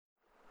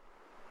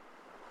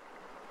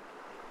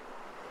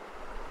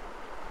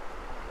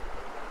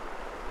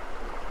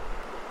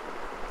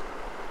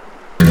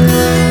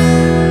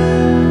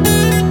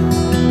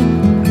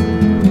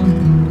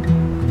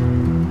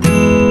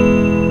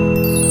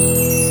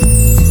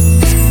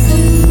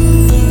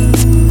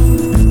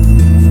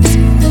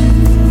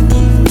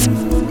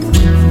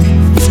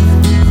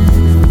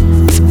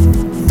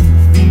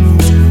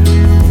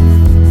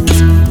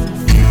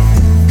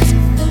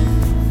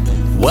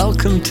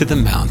the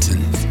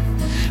mountain.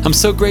 I'm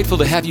so grateful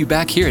to have you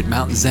back here at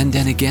Mountain Zen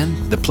Den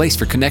again, the place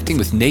for connecting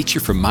with nature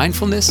for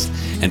mindfulness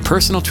and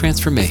personal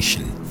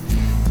transformation.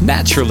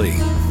 Naturally.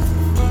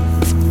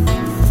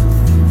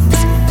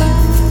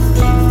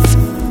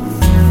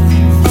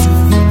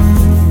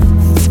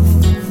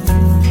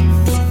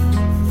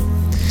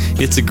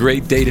 It's a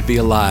great day to be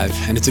alive,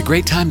 and it's a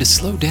great time to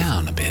slow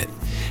down a bit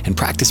and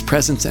practice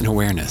presence and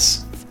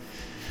awareness.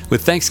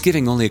 With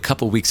Thanksgiving only a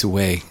couple weeks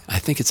away, I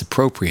think it's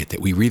appropriate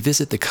that we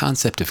revisit the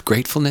concept of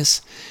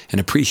gratefulness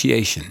and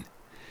appreciation,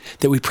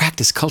 that we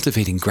practice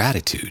cultivating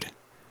gratitude.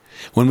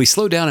 When we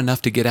slow down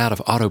enough to get out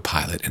of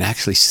autopilot and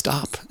actually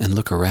stop and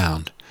look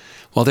around,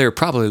 while there are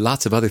probably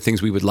lots of other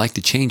things we would like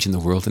to change in the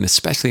world, and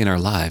especially in our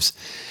lives,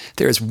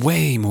 there is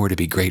way more to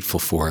be grateful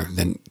for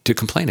than to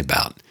complain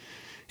about.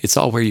 It's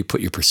all where you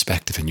put your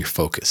perspective and your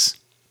focus.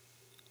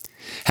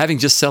 Having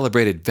just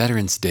celebrated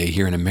Veterans Day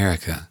here in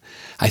America,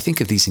 I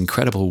think of these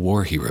incredible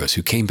war heroes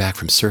who came back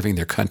from serving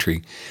their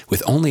country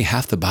with only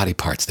half the body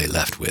parts they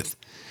left with.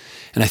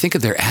 And I think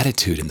of their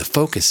attitude and the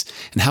focus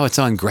and how it's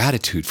on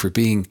gratitude for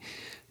being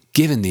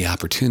given the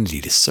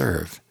opportunity to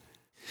serve.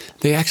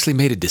 They actually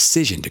made a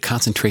decision to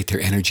concentrate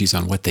their energies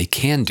on what they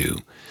can do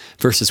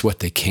versus what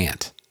they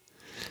can't.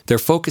 Their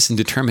focus and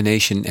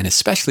determination, and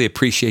especially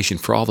appreciation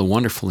for all the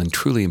wonderful and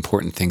truly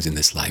important things in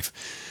this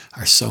life,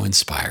 are so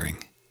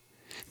inspiring.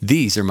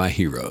 These are my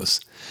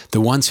heroes, the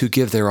ones who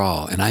give their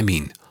all, and I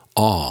mean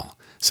all,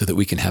 so that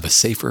we can have a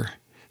safer,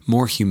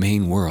 more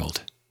humane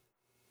world.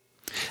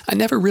 I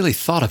never really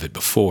thought of it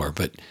before,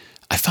 but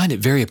I find it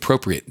very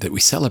appropriate that we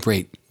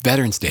celebrate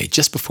Veterans Day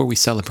just before we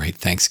celebrate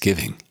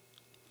Thanksgiving.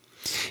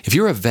 If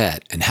you're a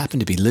vet and happen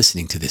to be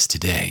listening to this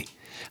today,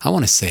 I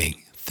want to say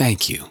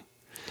thank you.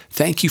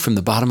 Thank you from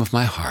the bottom of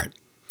my heart.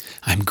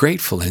 I'm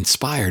grateful and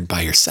inspired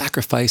by your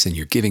sacrifice and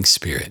your giving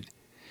spirit.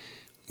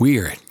 We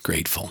are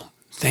grateful.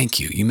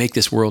 Thank you. You make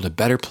this world a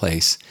better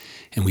place,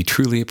 and we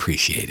truly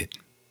appreciate it.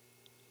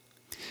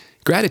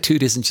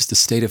 Gratitude isn't just a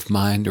state of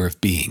mind or of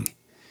being.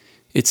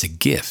 It's a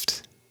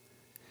gift.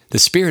 The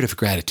spirit of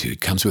gratitude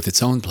comes with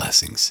its own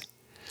blessings.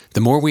 The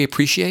more we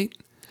appreciate,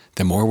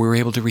 the more we're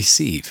able to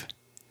receive.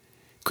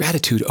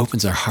 Gratitude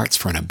opens our hearts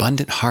for an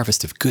abundant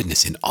harvest of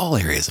goodness in all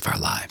areas of our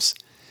lives.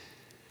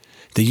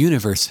 The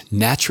universe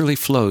naturally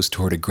flows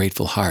toward a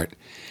grateful heart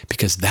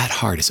because that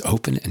heart is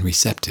open and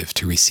receptive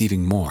to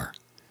receiving more.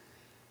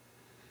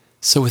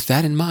 So with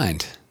that in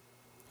mind,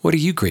 what are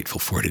you grateful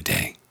for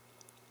today?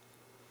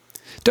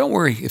 Don't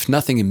worry if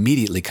nothing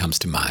immediately comes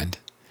to mind.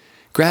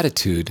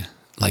 Gratitude,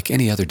 like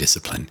any other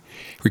discipline,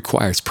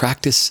 requires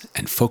practice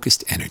and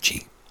focused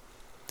energy.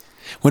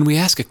 When we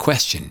ask a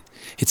question,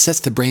 it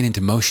sets the brain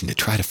into motion to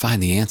try to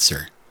find the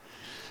answer.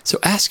 So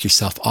ask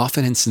yourself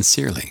often and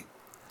sincerely,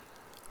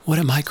 what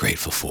am I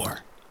grateful for?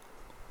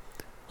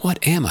 What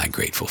am I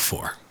grateful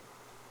for?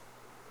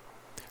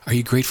 Are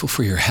you grateful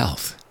for your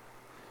health?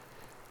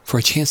 For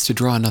a chance to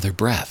draw another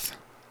breath?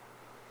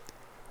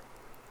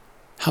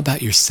 How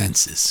about your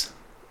senses?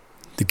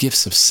 The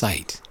gifts of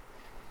sight,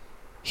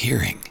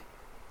 hearing,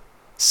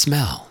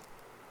 smell,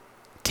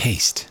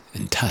 taste,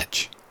 and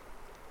touch.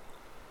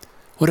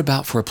 What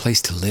about for a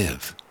place to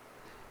live?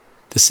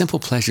 The simple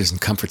pleasures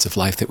and comforts of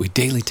life that we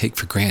daily take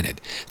for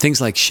granted, things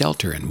like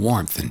shelter and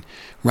warmth and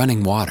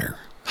running water,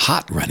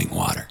 hot running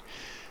water,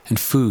 and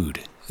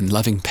food and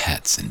loving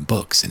pets and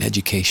books and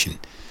education,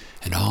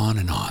 and on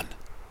and on.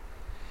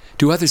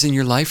 Do others in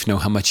your life know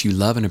how much you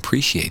love and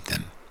appreciate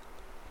them?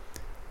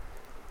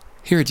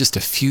 Here are just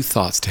a few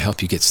thoughts to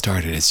help you get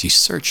started as you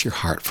search your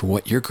heart for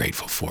what you're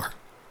grateful for.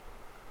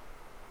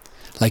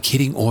 Like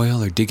hitting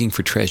oil or digging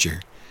for treasure,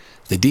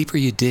 the deeper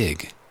you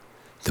dig,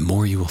 the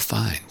more you will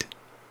find.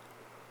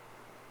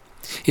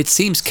 It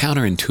seems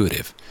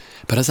counterintuitive,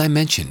 but as I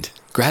mentioned,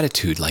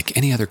 gratitude, like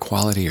any other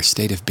quality or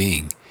state of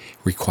being,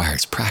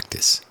 requires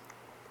practice.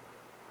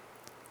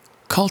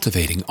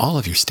 Cultivating all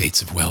of your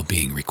states of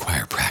well-being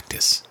require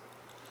practice.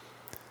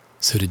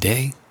 So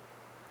today,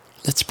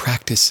 let's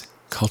practice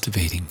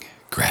cultivating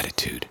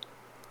gratitude.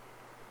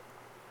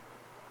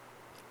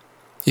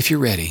 If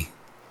you're ready,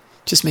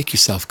 just make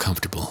yourself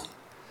comfortable,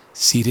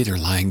 seated or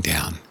lying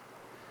down,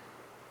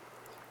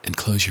 and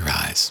close your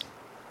eyes.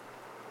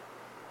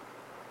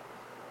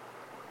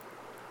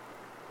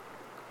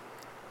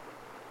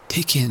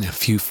 Take in a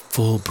few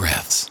full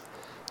breaths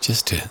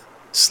just to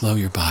slow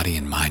your body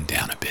and mind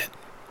down a bit.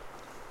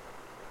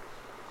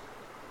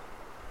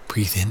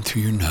 Breathe in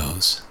through your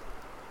nose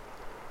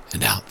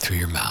and out through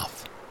your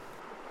mouth.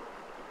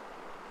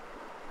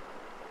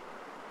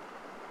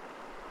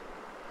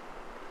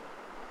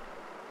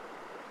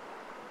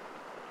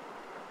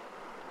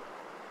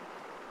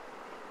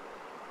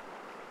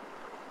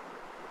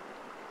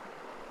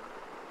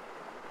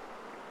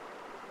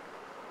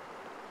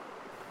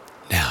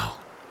 Now,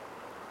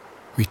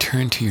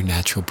 return to your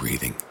natural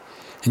breathing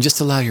and just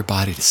allow your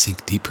body to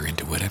sink deeper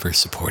into whatever is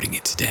supporting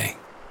it today.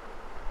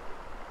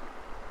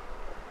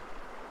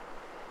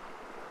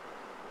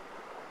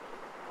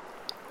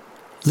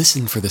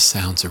 Listen for the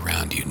sounds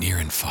around you, near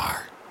and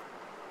far.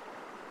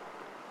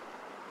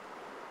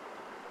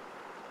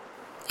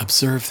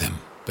 Observe them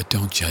but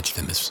don't judge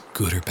them as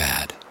good or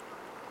bad,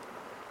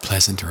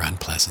 pleasant or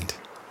unpleasant.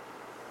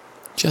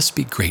 Just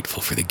be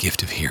grateful for the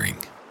gift of hearing.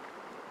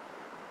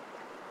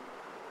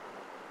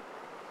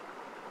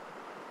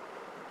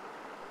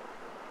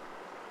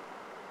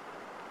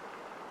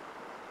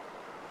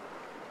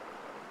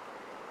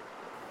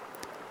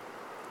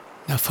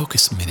 Now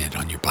focus a minute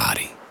on your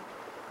body.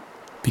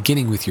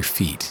 Beginning with your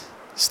feet,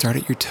 start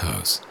at your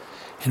toes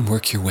and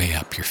work your way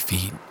up your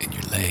feet and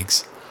your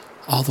legs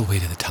all the way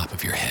to the top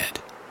of your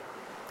head,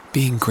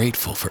 being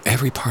grateful for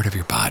every part of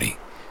your body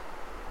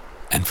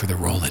and for the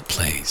role it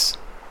plays.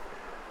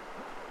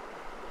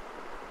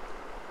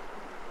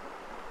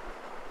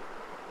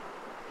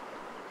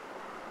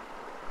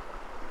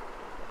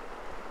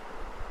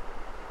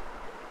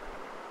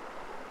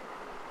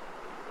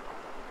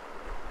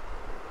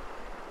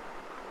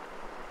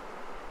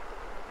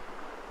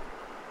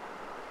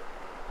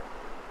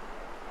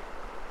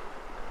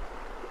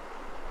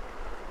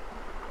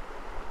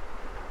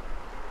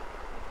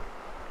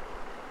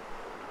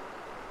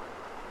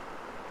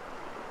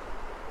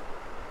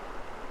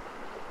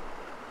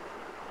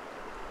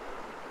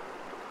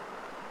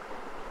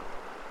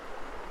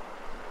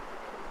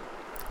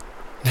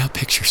 Now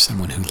picture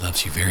someone who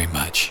loves you very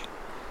much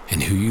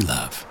and who you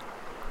love.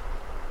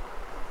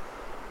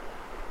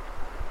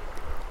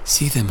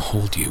 See them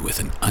hold you with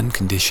an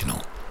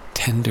unconditional,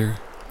 tender,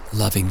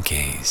 loving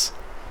gaze.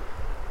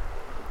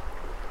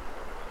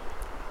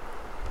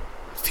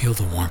 Feel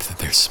the warmth of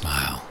their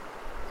smile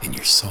in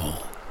your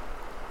soul.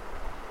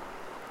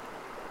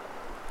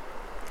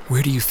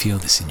 Where do you feel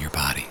this in your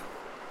body?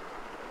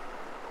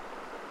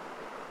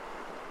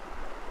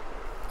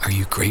 Are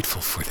you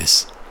grateful for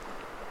this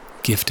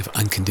gift of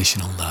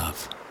unconditional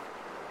love?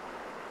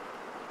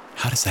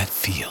 How does that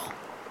feel?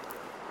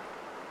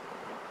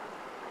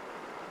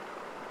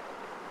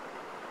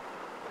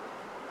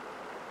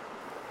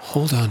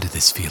 Hold on to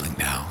this feeling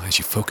now as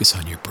you focus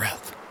on your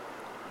breath.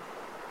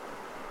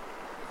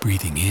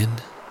 Breathing in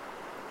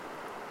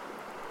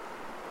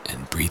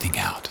and breathing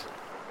out.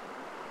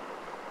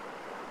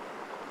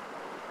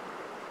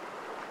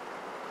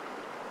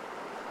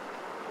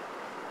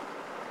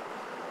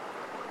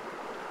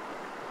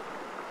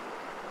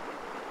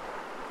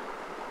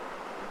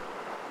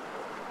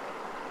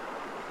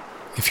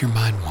 If your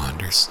mind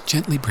wanders,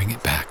 gently bring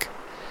it back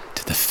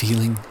to the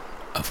feeling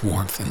of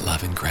warmth and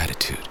love and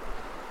gratitude,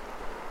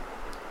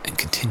 and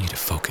continue to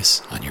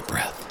focus on your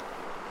breath.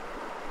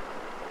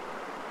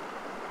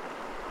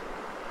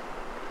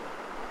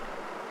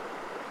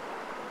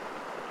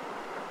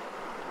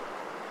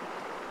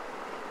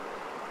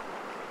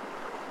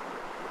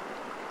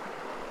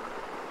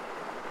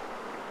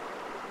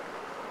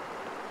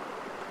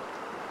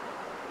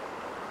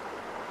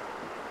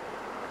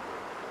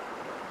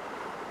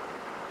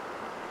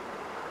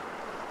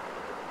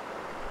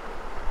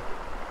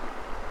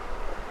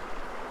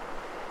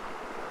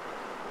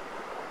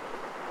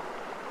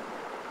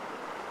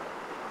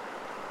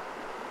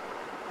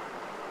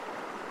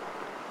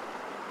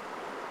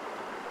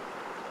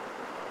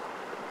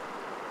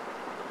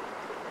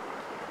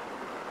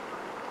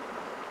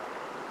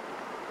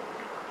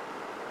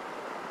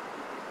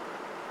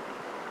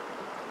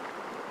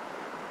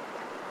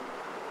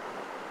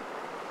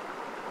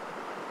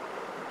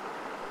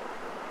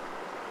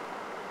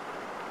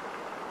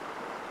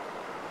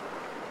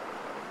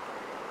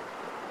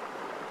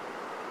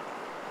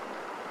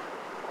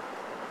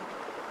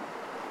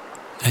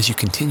 As you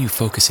continue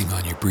focusing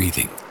on your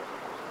breathing,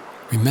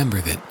 remember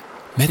that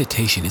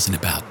meditation isn't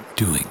about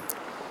doing.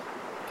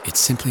 It's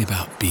simply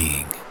about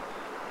being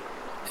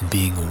and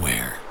being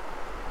aware.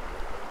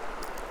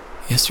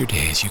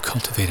 Yesterday, as you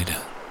cultivated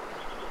a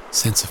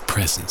sense of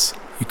presence,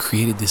 you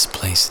created this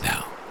place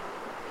now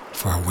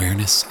for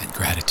awareness and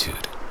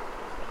gratitude.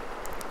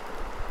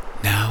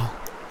 Now,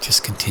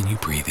 just continue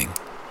breathing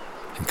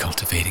and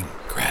cultivating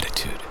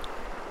gratitude.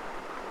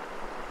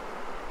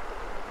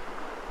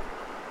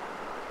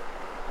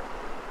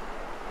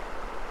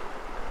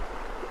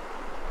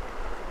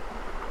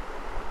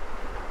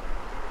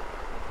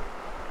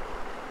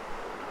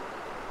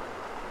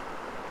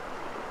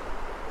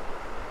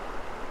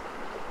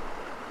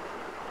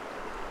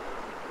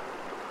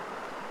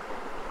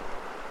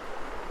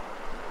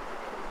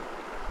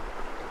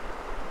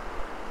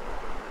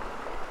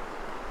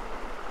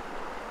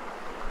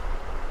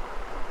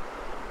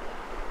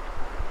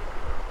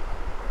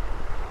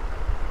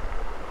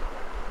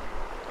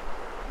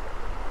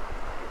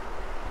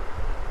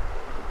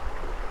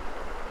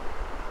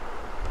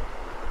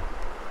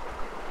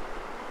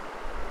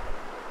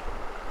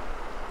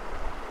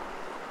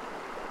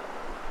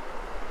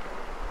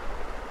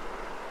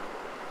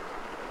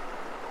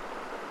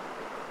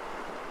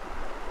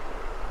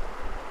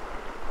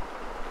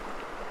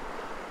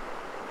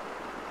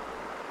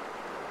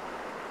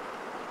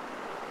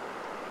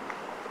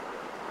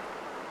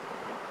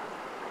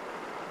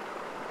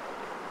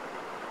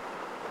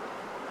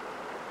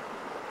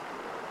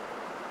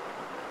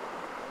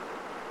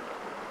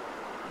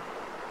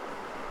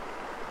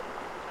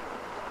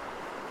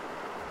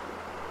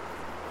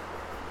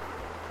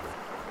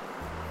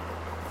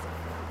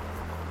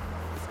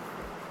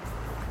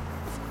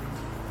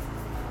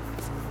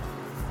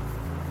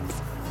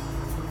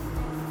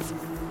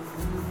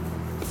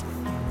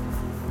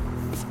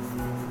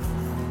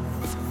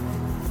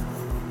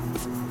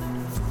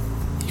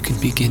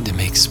 begin to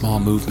make small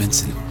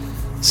movements and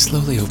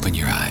slowly open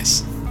your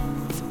eyes.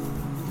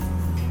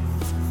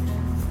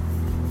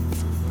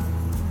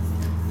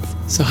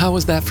 So how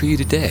was that for you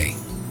today?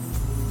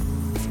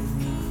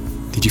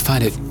 Did you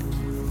find it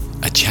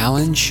a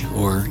challenge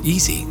or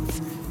easy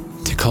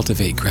to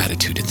cultivate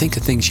gratitude, to think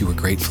of things you were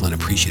grateful and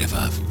appreciative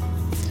of?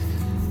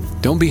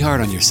 Don't be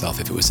hard on yourself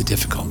if it was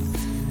difficult.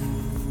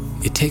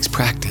 It takes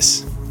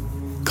practice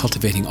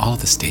cultivating all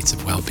the states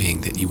of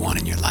well-being that you want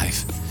in your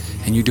life,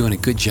 and you're doing a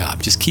good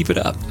job. Just keep it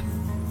up.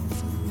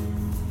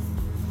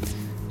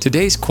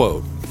 Today's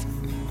quote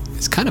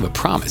is kind of a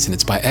promise, and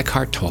it's by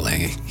Eckhart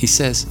Tolle. He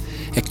says,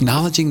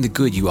 "Acknowledging the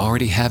good you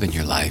already have in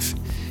your life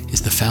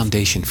is the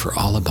foundation for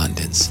all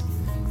abundance."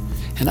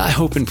 And I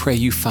hope and pray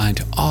you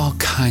find all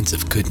kinds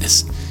of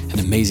goodness and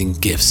amazing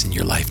gifts in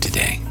your life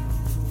today.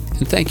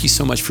 And thank you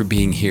so much for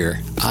being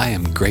here. I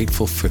am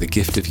grateful for the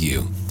gift of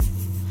you.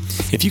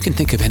 If you can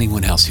think of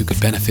anyone else who could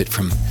benefit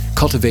from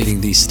cultivating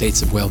these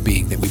states of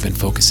well-being that we've been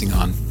focusing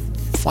on,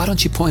 why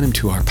don't you point them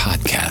to our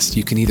podcast?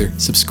 You can either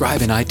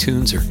subscribe in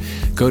iTunes or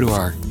go to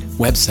our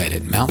website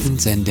at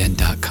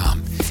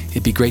mountainsnden.com.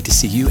 It'd be great to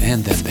see you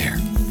and them there.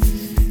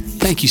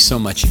 Thank you so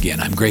much again.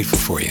 I'm grateful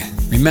for you.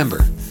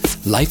 Remember,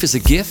 life is a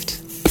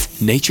gift,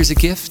 nature's a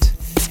gift,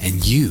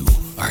 and you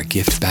are a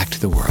gift back to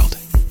the world.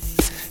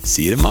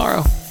 See you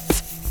tomorrow.